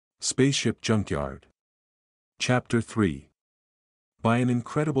Spaceship Junkyard. Chapter 3. By an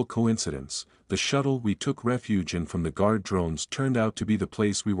incredible coincidence, the shuttle we took refuge in from the guard drones turned out to be the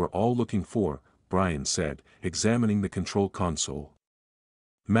place we were all looking for, Brian said, examining the control console.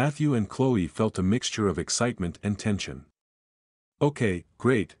 Matthew and Chloe felt a mixture of excitement and tension. Okay,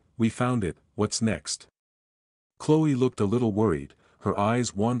 great, we found it, what's next? Chloe looked a little worried, her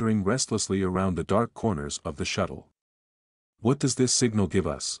eyes wandering restlessly around the dark corners of the shuttle. What does this signal give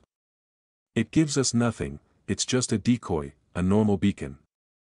us? It gives us nothing, it's just a decoy, a normal beacon.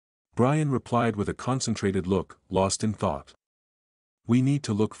 Brian replied with a concentrated look, lost in thought. We need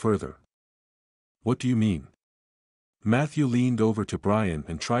to look further. What do you mean? Matthew leaned over to Brian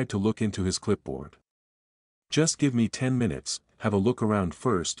and tried to look into his clipboard. Just give me 10 minutes, have a look around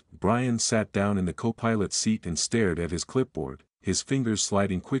first. Brian sat down in the co-pilot's seat and stared at his clipboard, his fingers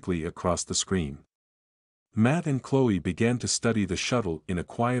sliding quickly across the screen. Matt and Chloe began to study the shuttle in a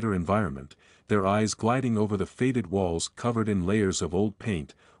quieter environment, their eyes gliding over the faded walls covered in layers of old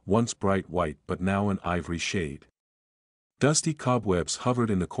paint, once bright white but now an ivory shade. Dusty cobwebs hovered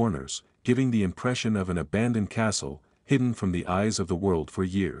in the corners, giving the impression of an abandoned castle, hidden from the eyes of the world for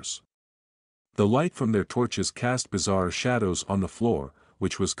years. The light from their torches cast bizarre shadows on the floor,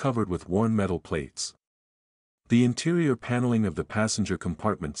 which was covered with worn metal plates. The interior paneling of the passenger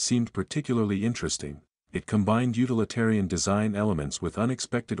compartment seemed particularly interesting. It combined utilitarian design elements with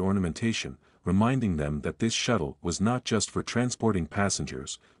unexpected ornamentation, reminding them that this shuttle was not just for transporting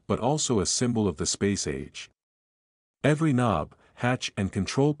passengers, but also a symbol of the space age. Every knob, hatch and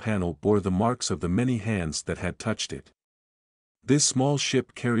control panel bore the marks of the many hands that had touched it. This small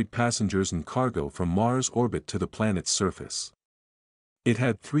ship carried passengers and cargo from Mars' orbit to the planet's surface. It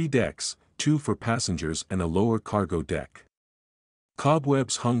had 3 decks, 2 for passengers and a lower cargo deck.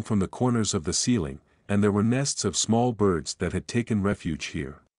 Cobwebs hung from the corners of the ceiling, and there were nests of small birds that had taken refuge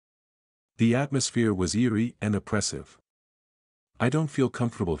here. The atmosphere was eerie and oppressive. I don't feel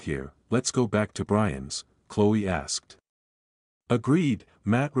comfortable here, let's go back to Brian's, Chloe asked. Agreed,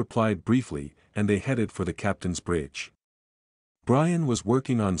 Matt replied briefly, and they headed for the captain's bridge. Brian was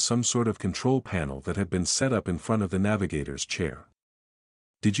working on some sort of control panel that had been set up in front of the navigator's chair.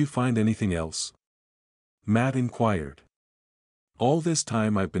 Did you find anything else? Matt inquired. All this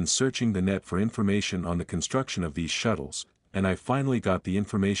time I've been searching the net for information on the construction of these shuttles, and I finally got the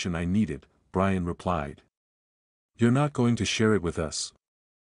information I needed, Brian replied. You're not going to share it with us?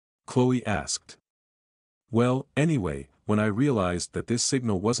 Chloe asked. Well, anyway, when I realized that this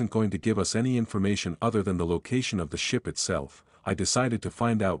signal wasn't going to give us any information other than the location of the ship itself, I decided to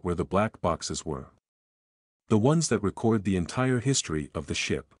find out where the black boxes were. The ones that record the entire history of the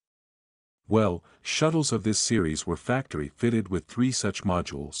ship. Well, shuttles of this series were factory-fitted with 3 such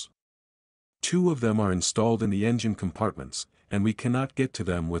modules. 2 of them are installed in the engine compartments, and we cannot get to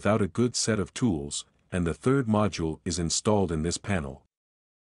them without a good set of tools, and the 3rd module is installed in this panel.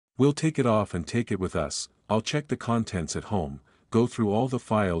 We'll take it off and take it with us. I'll check the contents at home, go through all the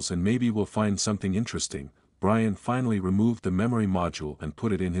files and maybe we'll find something interesting. Brian finally removed the memory module and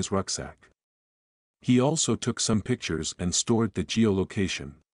put it in his rucksack. He also took some pictures and stored the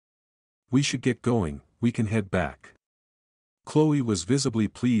geolocation. We should get going, we can head back. Chloe was visibly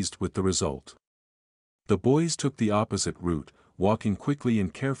pleased with the result. The boys took the opposite route, walking quickly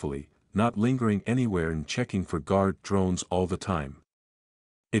and carefully, not lingering anywhere and checking for guard drones all the time.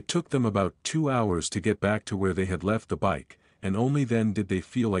 It took them about 2 hours to get back to where they had left the bike, and only then did they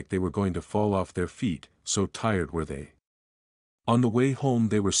feel like they were going to fall off their feet, so tired were they. On the way home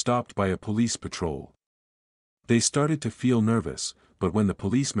they were stopped by a police patrol. They started to feel nervous, but when the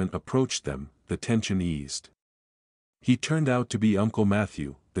policeman approached them, the tension eased. He turned out to be Uncle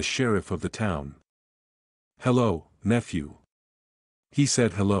Matthew, the sheriff of the town. Hello, nephew. He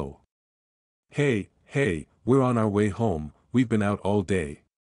said hello. Hey, we're on our way home, we've been out all day.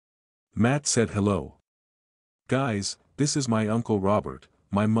 Matt said hello. Guys, this is my Uncle Robert,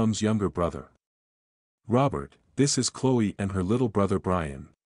 my mom's younger brother. Robert, this is Chloe and her little brother Brian.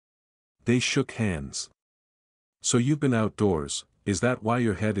 They shook hands. So you've been outdoors, is that why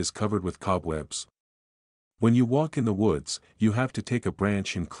your head is covered with cobwebs? When you walk in the woods, you have to take a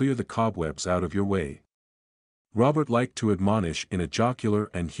branch and clear the cobwebs out of your way. Robert liked to admonish in a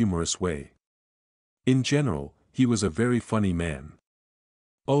jocular and humorous way. In general, he was a very funny man.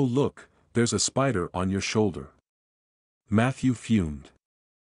 Oh look, there's a spider on your shoulder. Matthew fumed.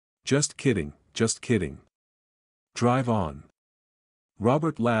 Just kidding, just kidding. Drive on.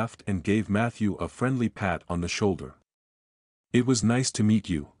 Robert laughed and gave Matthew a friendly pat on the shoulder. It was nice to meet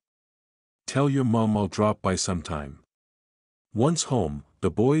you. Tell your mom I'll drop by sometime. Once home,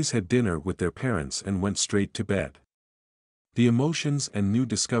 the boys had dinner with their parents and went straight to bed. The emotions and new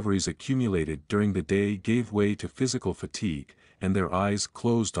discoveries accumulated during the day gave way to physical fatigue, and their eyes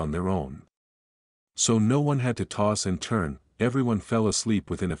closed on their own. So no one had to toss and turn, everyone fell asleep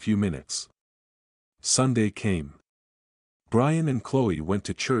within a few minutes. Sunday came. Brian and Chloe went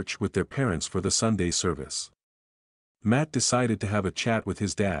to church with their parents for the Sunday service. Matt decided to have a chat with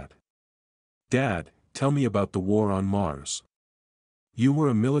his dad. "Dad, tell me about the war on Mars. You were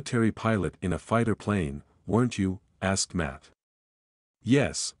a military pilot in a fighter plane, weren't you?" asked Matt.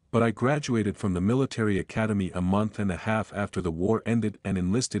 "Yes, but I graduated from the military academy a month and a half after the war ended and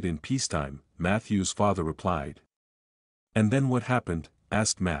enlisted in peacetime," Matthew's father replied. "And then what happened?"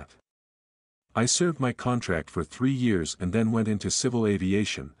 asked Matt. "I served my contract for 3 years and then went into civil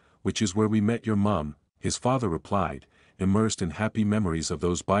aviation, which is where we met your mom," his father replied, immersed in happy memories of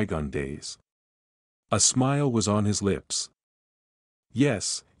those bygone days. A smile was on his lips.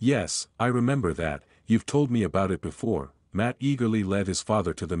 Yes, I remember that, you've told me about it before." Matt eagerly led his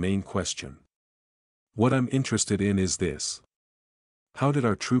father to the main question. "What I'm interested in is this. How did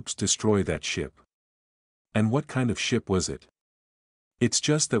our troops destroy that ship? And what kind of ship was it? It's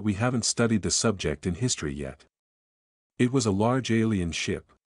just that we haven't studied the subject in history yet." "It was a large alien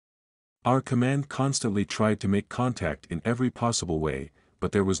ship. Our command constantly tried to make contact in every possible way,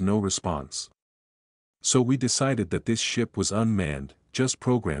 but there was no response. So we decided that this ship was unmanned, just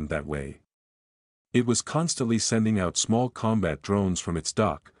programmed that way. It was constantly sending out small combat drones from its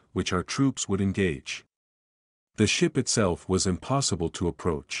dock, which our troops would engage. The ship itself was impossible to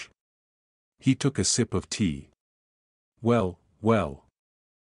approach." He took a sip of tea. Well.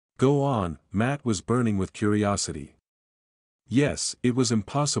 Go on." Matt was burning with curiosity. "Yes, it was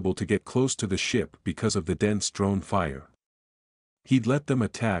impossible to get close to the ship because of the dense drone fire. He'd let them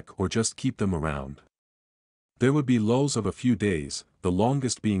attack or just keep them around. There would be lulls of a few days, the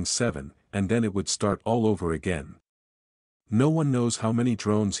longest being 7, and then it would start all over again. No one knows how many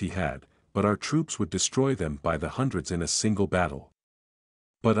drones he had, but our troops would destroy them by the hundreds in a single battle.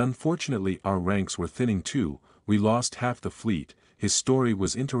 But unfortunately our ranks were thinning too, we lost half the fleet." His story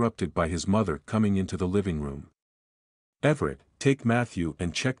was interrupted by his mother coming into the living room. "Everett, take Matthew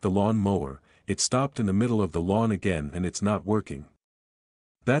and check the lawn mower, it stopped in the middle of the lawn again and it's not working.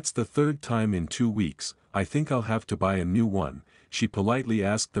 That's the 3rd time in 2 weeks, I think I'll have to buy a new one," she politely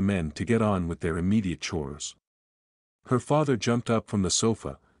asked the men to get on with their immediate chores. Her father jumped up from the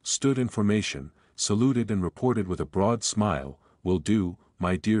sofa, stood in formation, saluted and reported with a broad smile, "Will do,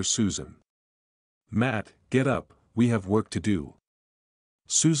 my dear Susan." "Matt, get up, we have work to do."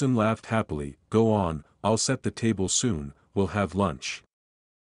 Susan laughed happily, "Go on, I'll set the table soon, we'll have lunch."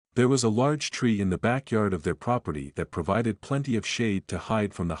 There was a large tree in the backyard of their property that provided plenty of shade to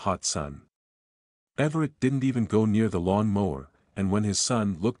hide from the hot sun. Everett didn't even go near the lawn mower, and when his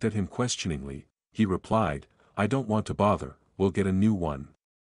son looked at him questioningly, he replied, "I don't want to bother, we'll get a new one.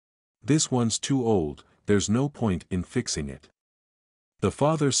 This one's too old, there's no point in fixing it." The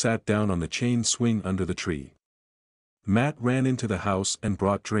father sat down on the chain swing under the tree. Matt ran into the house and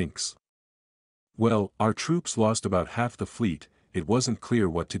brought drinks. "Well, our troops lost about half the fleet, it wasn't clear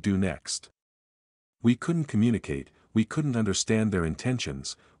what to do next. We couldn't communicate, we couldn't understand their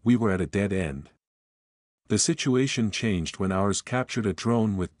intentions, we were at a dead end. The situation changed when ours captured a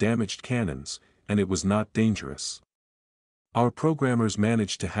drone with damaged cannons, and it was not dangerous. Our programmers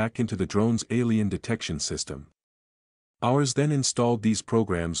managed to hack into the drone's alien detection system. Ours then installed these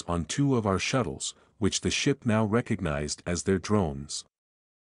programs on 2 of our shuttles, which the ship now recognized as their drones.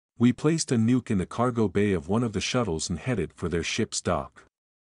 We placed a nuke in the cargo bay of one of the shuttles and headed for their ship's dock.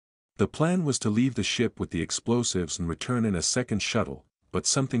 The plan was to leave the ship with the explosives and return in a second shuttle, but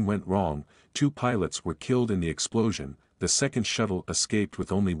something went wrong, 2 pilots were killed in the explosion, the second shuttle escaped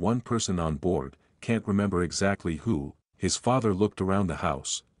with only 1 person on board, can't remember exactly who." His father looked around the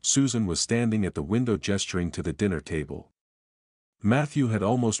house. Susan was standing at the window gesturing to the dinner table. Matthew had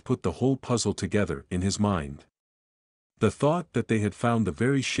almost put the whole puzzle together in his mind. The thought that they had found the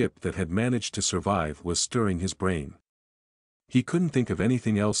very ship that had managed to survive was stirring his brain. He couldn't think of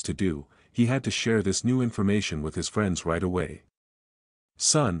anything else to do, he had to share this new information with his friends right away.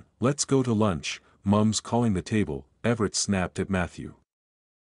 "Son, let's go to lunch, Mum's calling the table," Everett snapped at Matthew.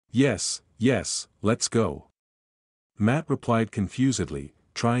 Yes, let's go." Matt replied confusedly,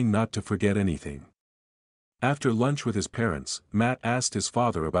 trying not to forget anything. After lunch with his parents, Matt asked his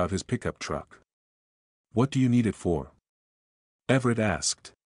father about his pickup truck. "What do you need it for?" Everett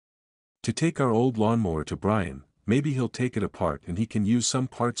asked. "To take our old lawnmower to Brian, maybe he'll take it apart and he can use some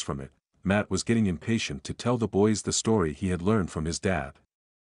parts from it." Matt was getting impatient to tell the boys the story he had learned from his dad.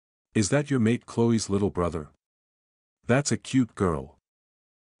 "Is that your mate Chloe's little brother? That's a cute girl.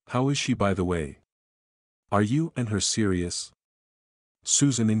 How is she by the way?" Are you and her serious?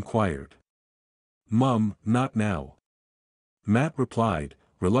 Susan inquired. Mum, not now. Matt replied,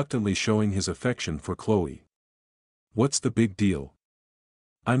 reluctantly showing his affection for Chloe. What's the big deal?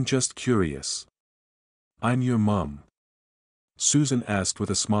 I'm just curious. I'm your mum. Susan asked with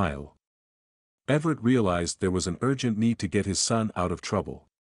a smile. Everett realized there was an urgent need to get his son out of trouble.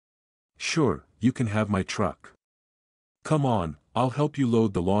 Sure, you can have my truck. Come on, I'll help you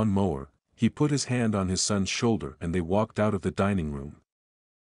load the lawn mower. He put his hand on his son's shoulder and they walked out of the dining room.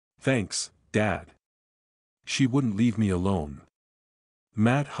 Thanks, Dad. She wouldn't leave me alone.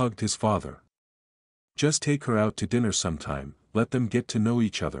 Matt hugged his father. Just take her out to dinner sometime, let them get to know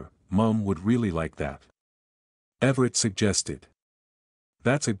each other, Mum would really like that. Everett suggested.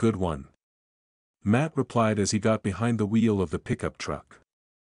 That's a good one. Matt replied as he got behind the wheel of the pickup truck.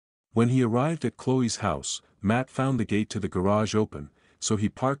 When he arrived at Chloe's house, Matt found the gate to the garage open, so he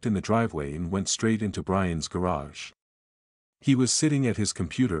parked in the driveway and went straight into Brian's garage. He was sitting at his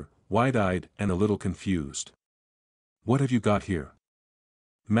computer, wide-eyed and a little confused. What have you got here?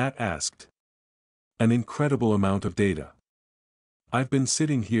 Matt asked. An incredible amount of data. I've been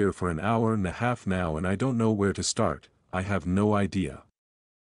sitting here for an hour and a half now and I don't know where to start, I have no idea.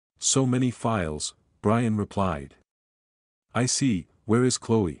 So many files, Brian replied. I see, where is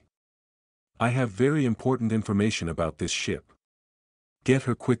Chloe? I have very important information about this ship. Get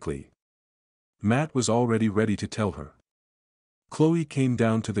her quickly. Matt was already ready to tell her. Chloe came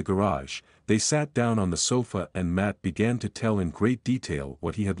down to the garage, they sat down on the sofa and Matt began to tell in great detail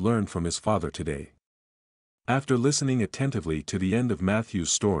what he had learned from his father today. After listening attentively to the end of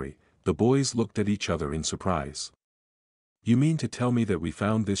Matthew's story, the boys looked at each other in surprise. You mean to tell me that we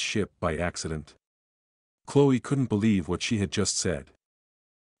found this ship by accident? Chloe couldn't believe what she had just said.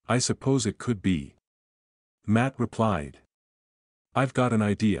 I suppose it could be. Matt replied. I've got an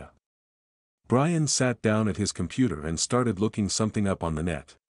idea. Brian sat down at his computer and started looking something up on the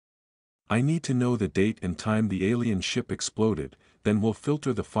net. I need to know the date and time the alien ship exploded, then we'll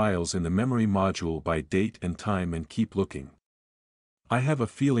filter the files in the memory module by date and time and keep looking. I have a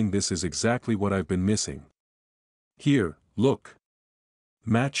feeling this is exactly what I've been missing. Here, look.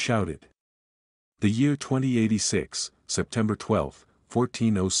 Matt shouted. The year 2086, September 12,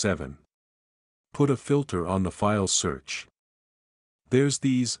 1407. Put a filter on the file search. There's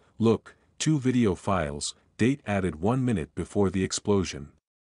these, look, 2 video files, date added 1 minute before the explosion.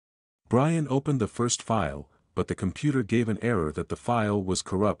 Brian opened the first file, but the computer gave an error that the file was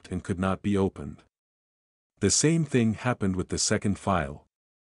corrupt and could not be opened. The same thing happened with the second file.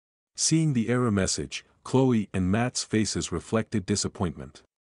 Seeing the error message, Chloe and Matt's faces reflected disappointment.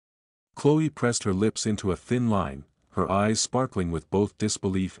 Chloe pressed her lips into a thin line, her eyes sparkling with both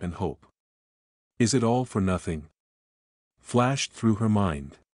disbelief and hope. Is it all for nothing? Flashed through her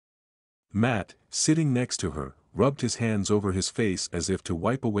mind. Matt, sitting next to her, rubbed his hands over his face as if to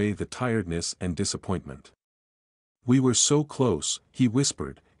wipe away the tiredness and disappointment. We were so close, he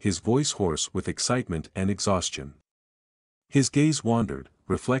whispered, his voice hoarse with excitement and exhaustion. His gaze wandered,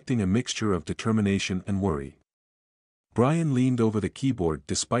 reflecting a mixture of determination and worry. Brian leaned over the keyboard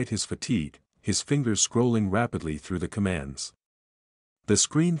despite his fatigue, his fingers scrolling rapidly through the commands. The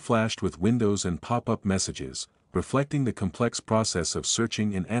screen flashed with windows and pop-up messages, reflecting the complex process of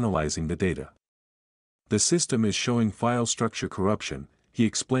searching and analyzing the data. The system is showing file structure corruption, he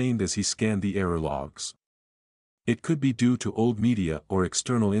explained as he scanned the error logs. It could be due to old media or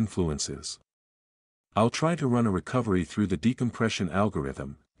external influences. I'll try to run a recovery through the decompression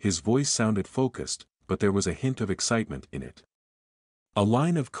algorithm. His voice sounded focused, but there was a hint of excitement in it. A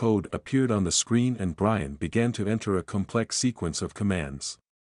line of code appeared on the screen and Brian began to enter a complex sequence of commands.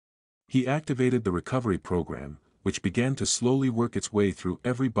 He activated the recovery program, which began to slowly work its way through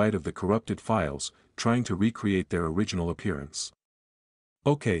every byte of the corrupted files, trying to recreate their original appearance.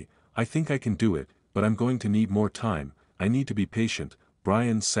 Okay, I think I can do it, but I'm going to need more time, I need to be patient.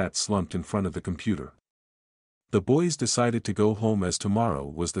 Brian sat slumped in front of the computer. The boys decided to go home as tomorrow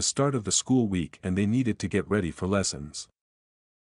was the start of the school week and they needed to get ready for lessons.